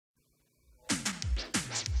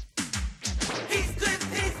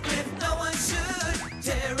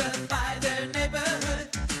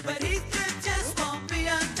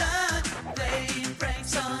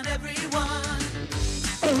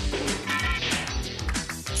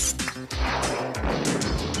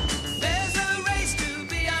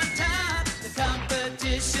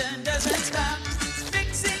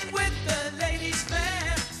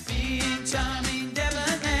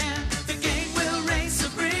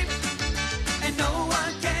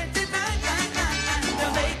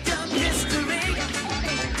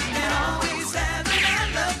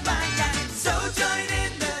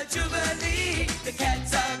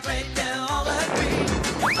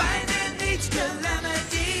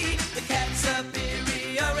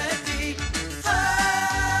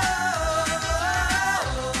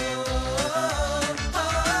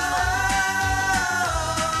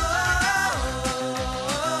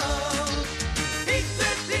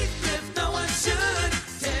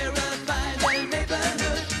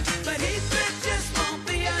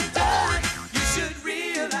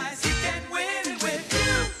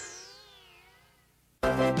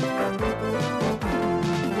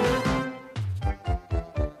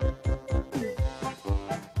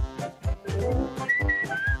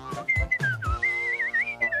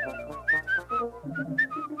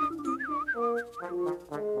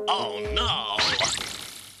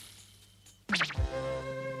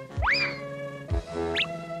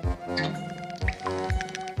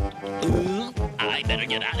better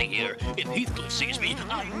get out of here. If Heathcliff sees me,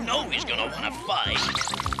 I know he's gonna want to fight.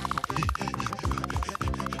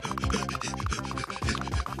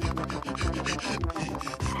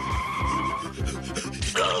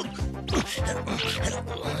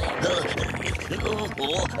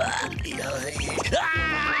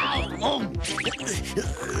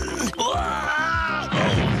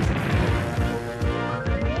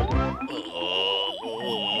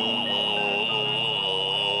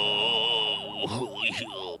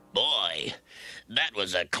 Oh, boy, that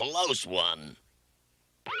was a close one.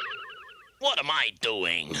 What am I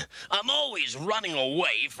doing? I'm always running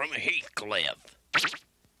away from Heathcliff.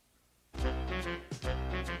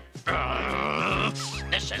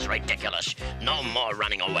 This is ridiculous. No more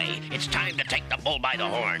running away. It's time to take the bull by the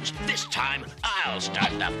horns. This time, I'll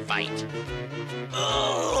start the fight.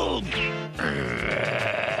 Oh.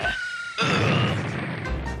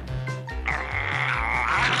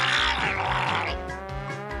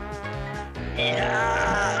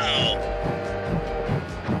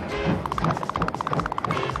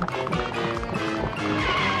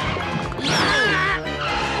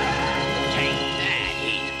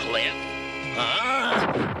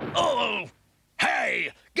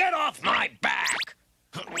 Get off my back!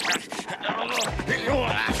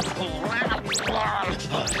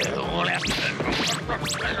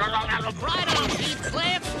 Right on,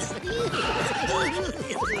 Heathcliff!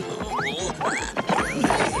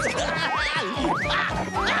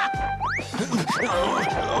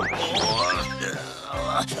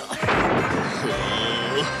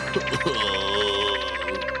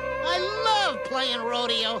 I love playing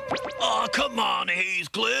rodeo. Oh, come on,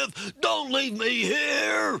 Heathcliff. Don't leave me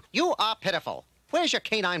here. You are pitiful. Where's your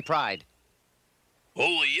canine pride? Who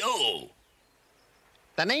are you?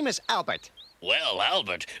 The name is Albert. Well,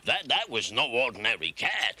 Albert, that was no ordinary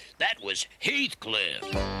cat. That was Heathcliff.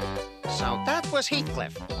 So that was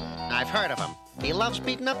Heathcliff. I've heard of him. He loves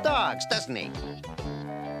beating up dogs, doesn't he?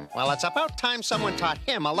 Well, it's about time someone taught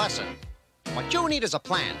him a lesson. What you need is a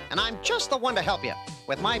plan, and I'm just the one to help you.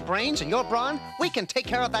 With my brains and your brawn, we can take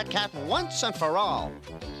care of that cat once and for all.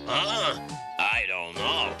 Huh? I don't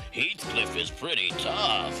know. Heathcliff is pretty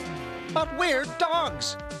tough. But we're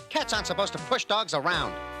dogs. Cats aren't supposed to push dogs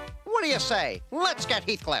around. What do you say? Let's get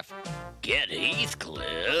Heathcliff. Get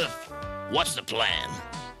Heathcliff? What's the plan?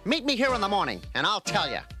 Meet me here in the morning, and I'll tell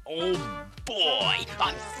you. Oh, boy.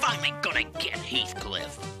 I'm finally gonna get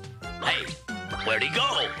Heathcliff. Hey, where'd he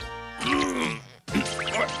go?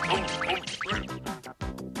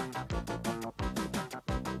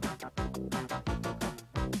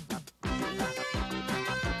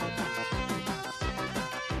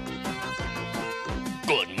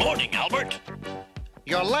 Good morning, Albert.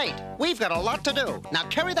 You're late. We've got a lot to do. Now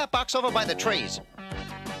carry that box over by the trees.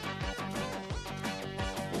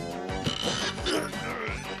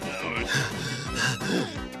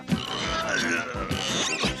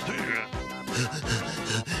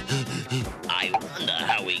 I wonder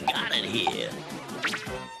how we got it here.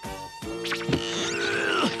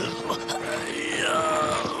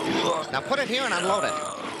 Now put it here and unload it.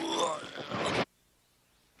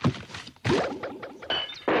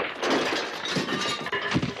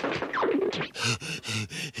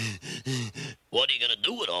 What are you gonna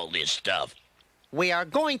do with all this stuff? We are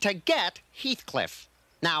going to get Heathcliff.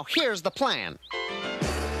 Now here's the plan.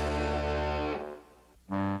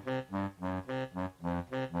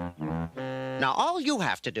 Now all you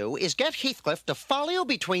have to do is get Heathcliff to follow you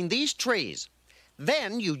between these trees.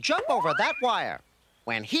 Then you jump over that wire.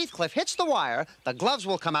 When Heathcliff hits the wire, the gloves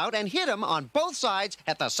will come out and hit him on both sides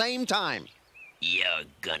at the same time. You're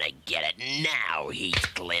gonna get it now,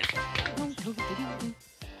 Heathcliff.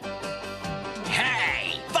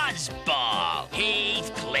 Hey, Fuzzball!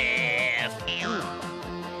 Heathcliff!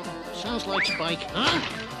 Sounds like Spike, huh?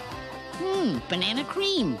 Banana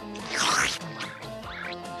cream.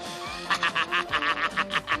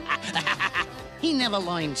 He never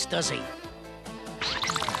learns, does he?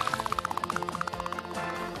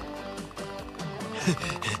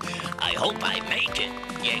 I hope I make it.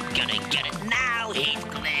 You're gonna get it now,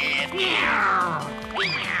 Heathcliff.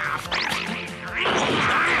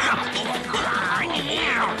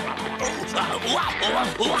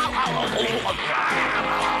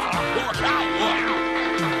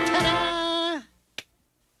 Ta-da!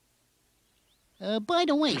 By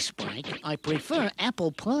the way, Spike, I prefer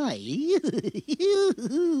apple pie.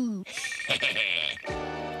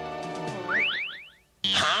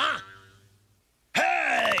 Huh?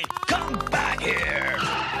 Hey! Come back here!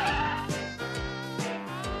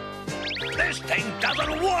 This thing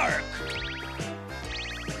doesn't work!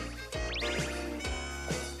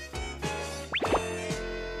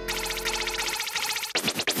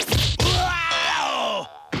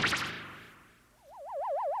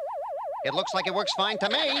 It looks like it works fine to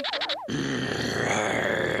me.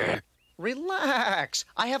 Relax.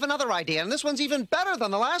 I have another idea, and this one's even better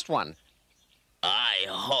than the last one. I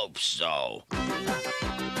hope so.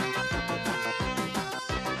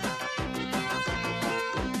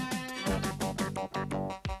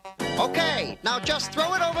 Okay, now just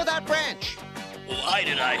throw it over that branch. Why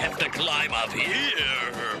did I have to climb up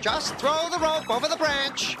here? Just throw the rope over the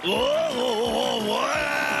branch. Whoa,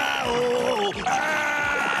 wow.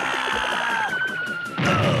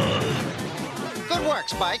 Good work,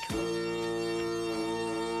 Spike.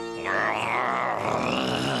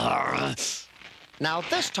 Now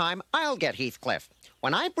this time, I'll get Heathcliff.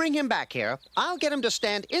 When I bring him back here, I'll get him to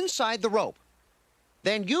stand inside the rope.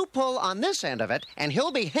 Then you pull on this end of it, and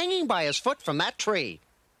he'll be hanging by his foot from that tree.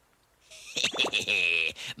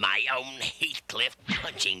 My own Heathcliff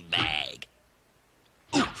punching bag.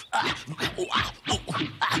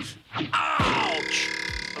 Ouch!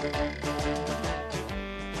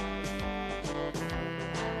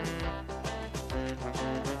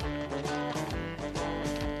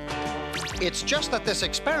 It's just that this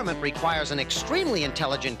experiment requires an extremely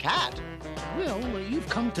intelligent cat. Well, you've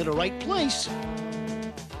come to the right place.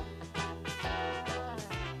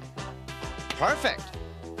 Perfect.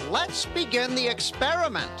 Let's begin the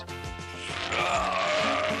experiment.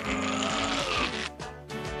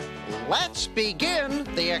 Let's begin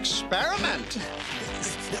the experiment.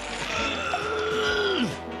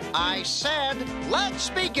 I said, let's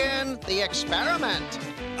begin the experiment.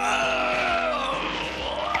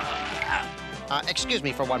 Excuse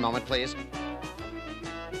me for one moment, please.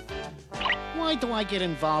 Why do I get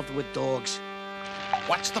involved with dogs?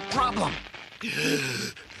 What's the problem?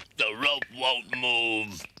 The rope won't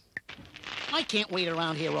move. I can't wait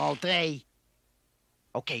around here all day.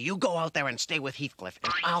 Okay, you go out there and stay with Heathcliff,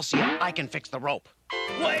 and I'll see if I can fix the rope.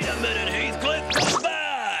 Wait a minute, Heathcliff. Come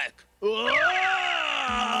back.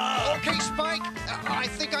 Okay, Spike. I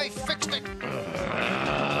think I fixed it.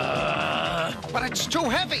 But it's too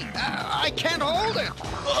heavy. I can't hold it.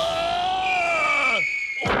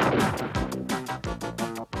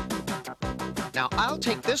 Now, I'll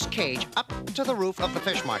take this cage up to the roof of the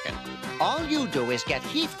fish market. All you do is get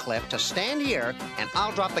Heathcliff to stand here, and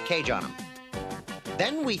I'll drop the cage on him.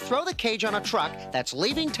 Then we throw the cage on a truck that's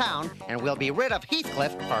leaving town, and we'll be rid of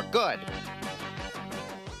Heathcliff for good.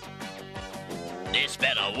 This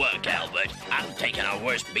better work, Albert. I'm taking a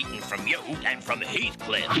worse beating from you than from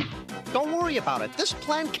Heathcliff. Don't worry about it. This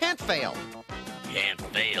plan can't fail. Can't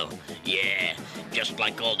fail. Yeah, just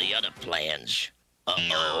like all the other plans.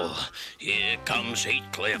 Uh-oh. Here comes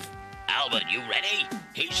Heathcliff. Albert, you ready?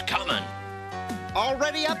 He's coming.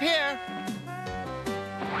 Already up here.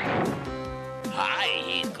 Hi,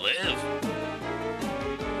 Heathcliff.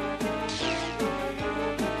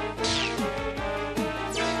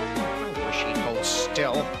 I wish he'd hold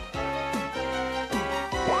still.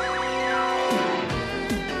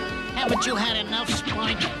 Haven't you had enough,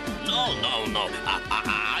 Spike? No.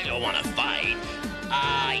 I don't want to fight.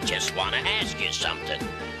 I just want to ask you something.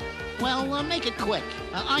 Well, make it quick.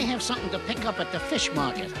 I have something to pick up at the fish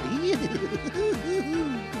market.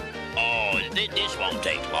 Oh, this won't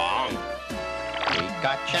take long. We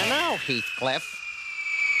gotcha now, Heathcliff.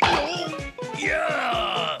 Oh,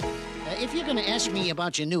 yeah! If you're going to ask me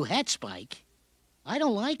about your new hat, Spike, I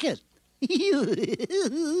don't like it. That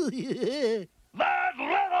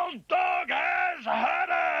little dog has had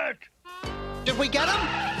it! Did we get him?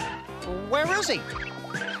 Where is he?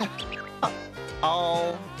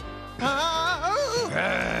 Oh.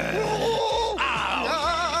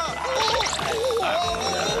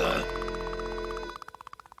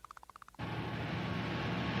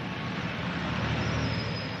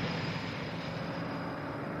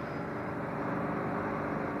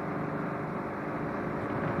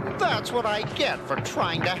 That's what I get for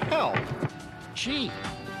trying to help. Gee,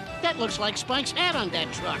 that looks like Spike's hat on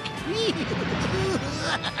that truck.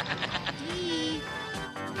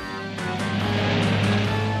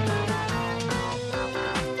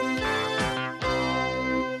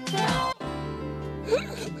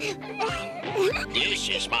 This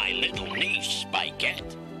is my little niece,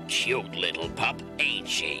 Spikette. Cute little pup, ain't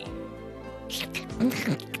she?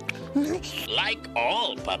 Like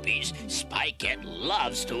all puppies, Spikette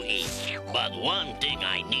loves to eat. But one thing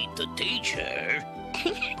I need to teach her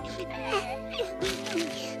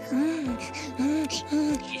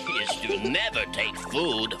is to never take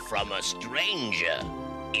food from a stranger.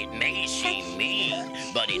 It may seem mean,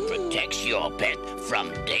 but it protects your pet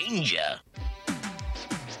from danger.